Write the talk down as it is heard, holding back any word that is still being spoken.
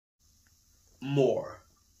more.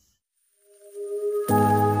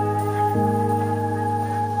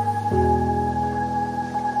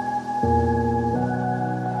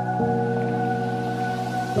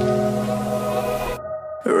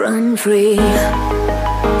 Run free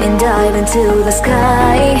and dive into the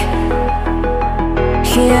sky.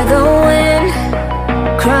 Hear the wind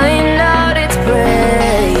crying out its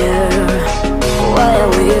prayer. Why are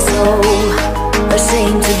we so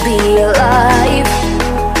ashamed to be alive?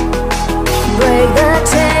 Break the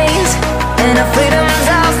chains and our freedom's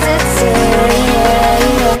ours to take.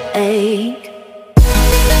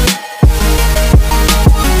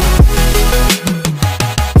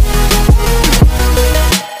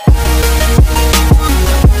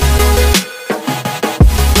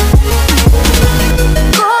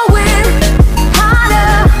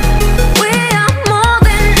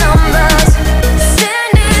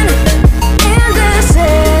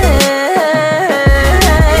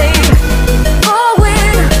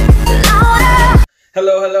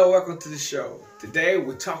 Hello, welcome to the show. Today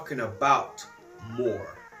we're talking about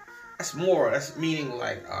more. That's more. That's meaning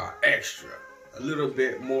like extra, a little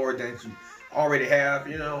bit more than you already have.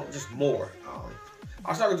 You know, just more. I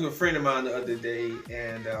was talking to a friend of mine the other day,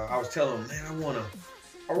 and I was telling him, man,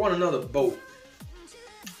 I want another boat.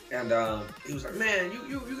 And he was like, man,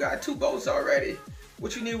 you got 2 boats already.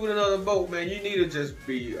 What you need with another boat, man? You need to just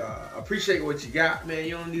be appreciate what you got, man.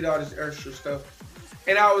 You don't need all this extra stuff.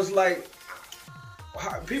 And I was like,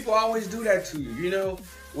 people always do that to you, you know?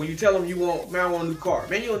 When you tell them you want, man, I want a new car.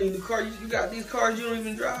 Man, you don't need a new car. You got these cars you don't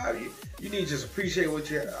even drive. You need to just appreciate what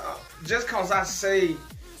you just cause I say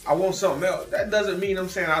I want something else, that doesn't mean I'm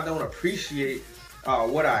saying I don't appreciate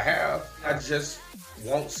what I have. I just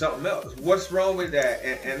want something else. What's wrong with that?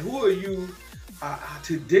 And who are you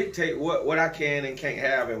to dictate what I can and can't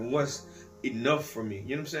have and what's enough for me?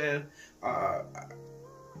 You know what I'm saying?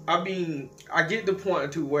 I mean, I get the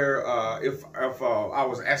point to where if I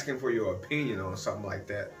was asking for your opinion on something like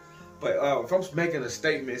that, but if I'm making a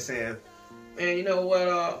statement saying, man, you know what,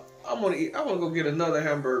 I want to go get another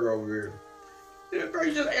hamburger over here. Yeah, bro,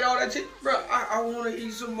 you just ate all that chicken, bro. I want to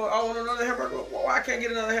eat some more. I want another hamburger. Why I can't get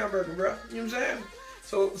another hamburger, bro? You know what I'm saying?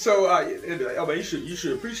 So oh man, you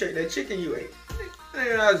should appreciate that chicken you ate.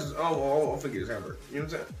 And I forget this hamburger. You know what I'm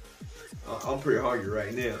saying? I'm pretty hungry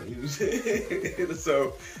right now. You know what I'm saying?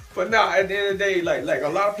 So, but no, at the end of the day, like a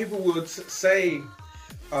lot of people will say,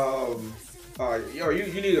 yo,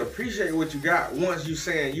 you need to appreciate what you got once you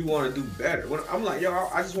saying you want to do better. When I'm like, yo,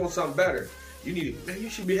 I just want something better. Man, you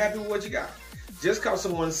should be happy with what you got. Just because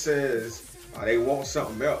someone says they want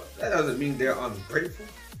something else, that doesn't mean they're ungrateful.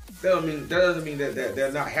 That doesn't mean that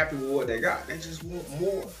they're not happy with what they got. They just want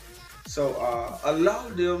more. So allow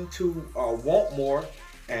them to want more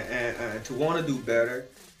and to want to do better,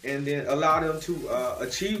 and then allow them to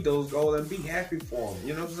achieve those goals and be happy for them.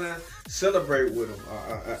 You know what I'm saying? Celebrate with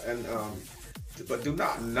them, but do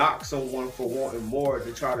not knock someone for wanting more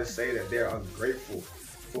to try to say that they're ungrateful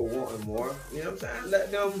for wanting more. You know what I'm saying?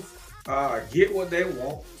 Let them get what they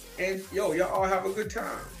want, and y'all all have a good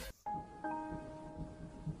time.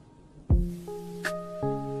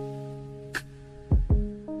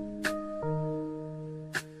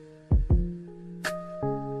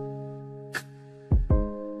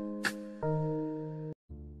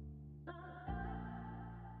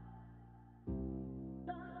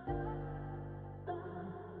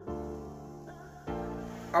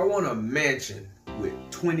 I want a mansion with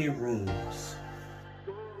 20 rooms.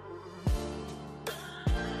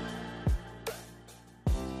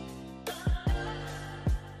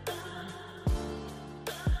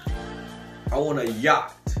 I want a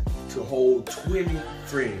yacht to hold 20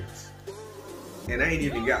 friends. And I ain't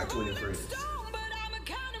even got 20 friends.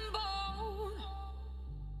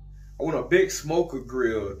 I want a big smoker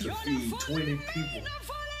grill to feed 20 people.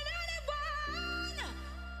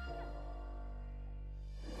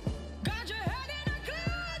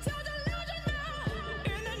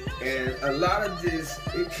 And a lot of this,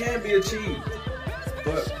 it can be achieved,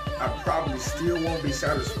 but I probably still won't be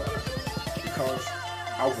satisfied because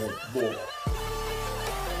I want more.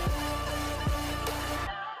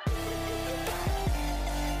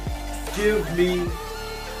 Give me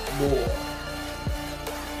more.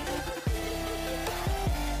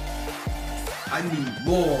 I need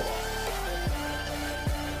more.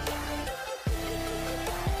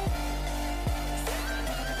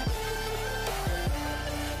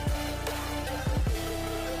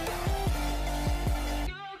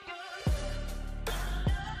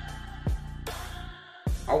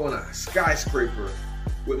 I want a skyscraper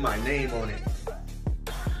with my name on it.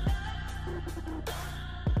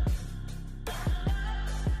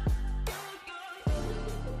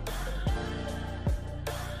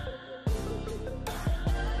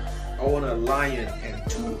 I want a lion and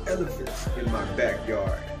 2 elephants in my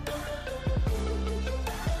backyard.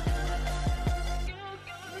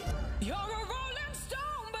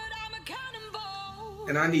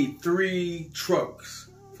 And I need 3 trucks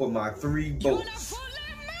for my 3 boats.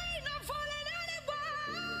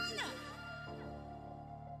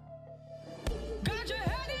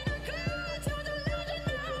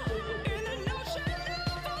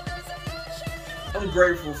 I'm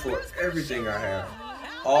grateful for everything I have.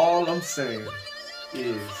 All I'm saying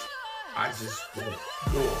is I just want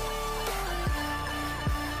more.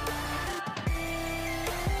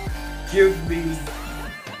 Give me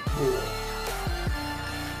more.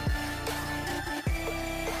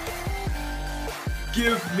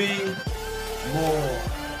 Give me more.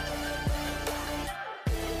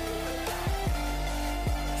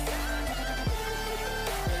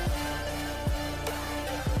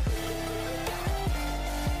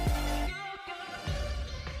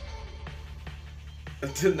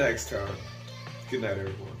 Until next time, good night,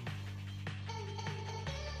 everyone.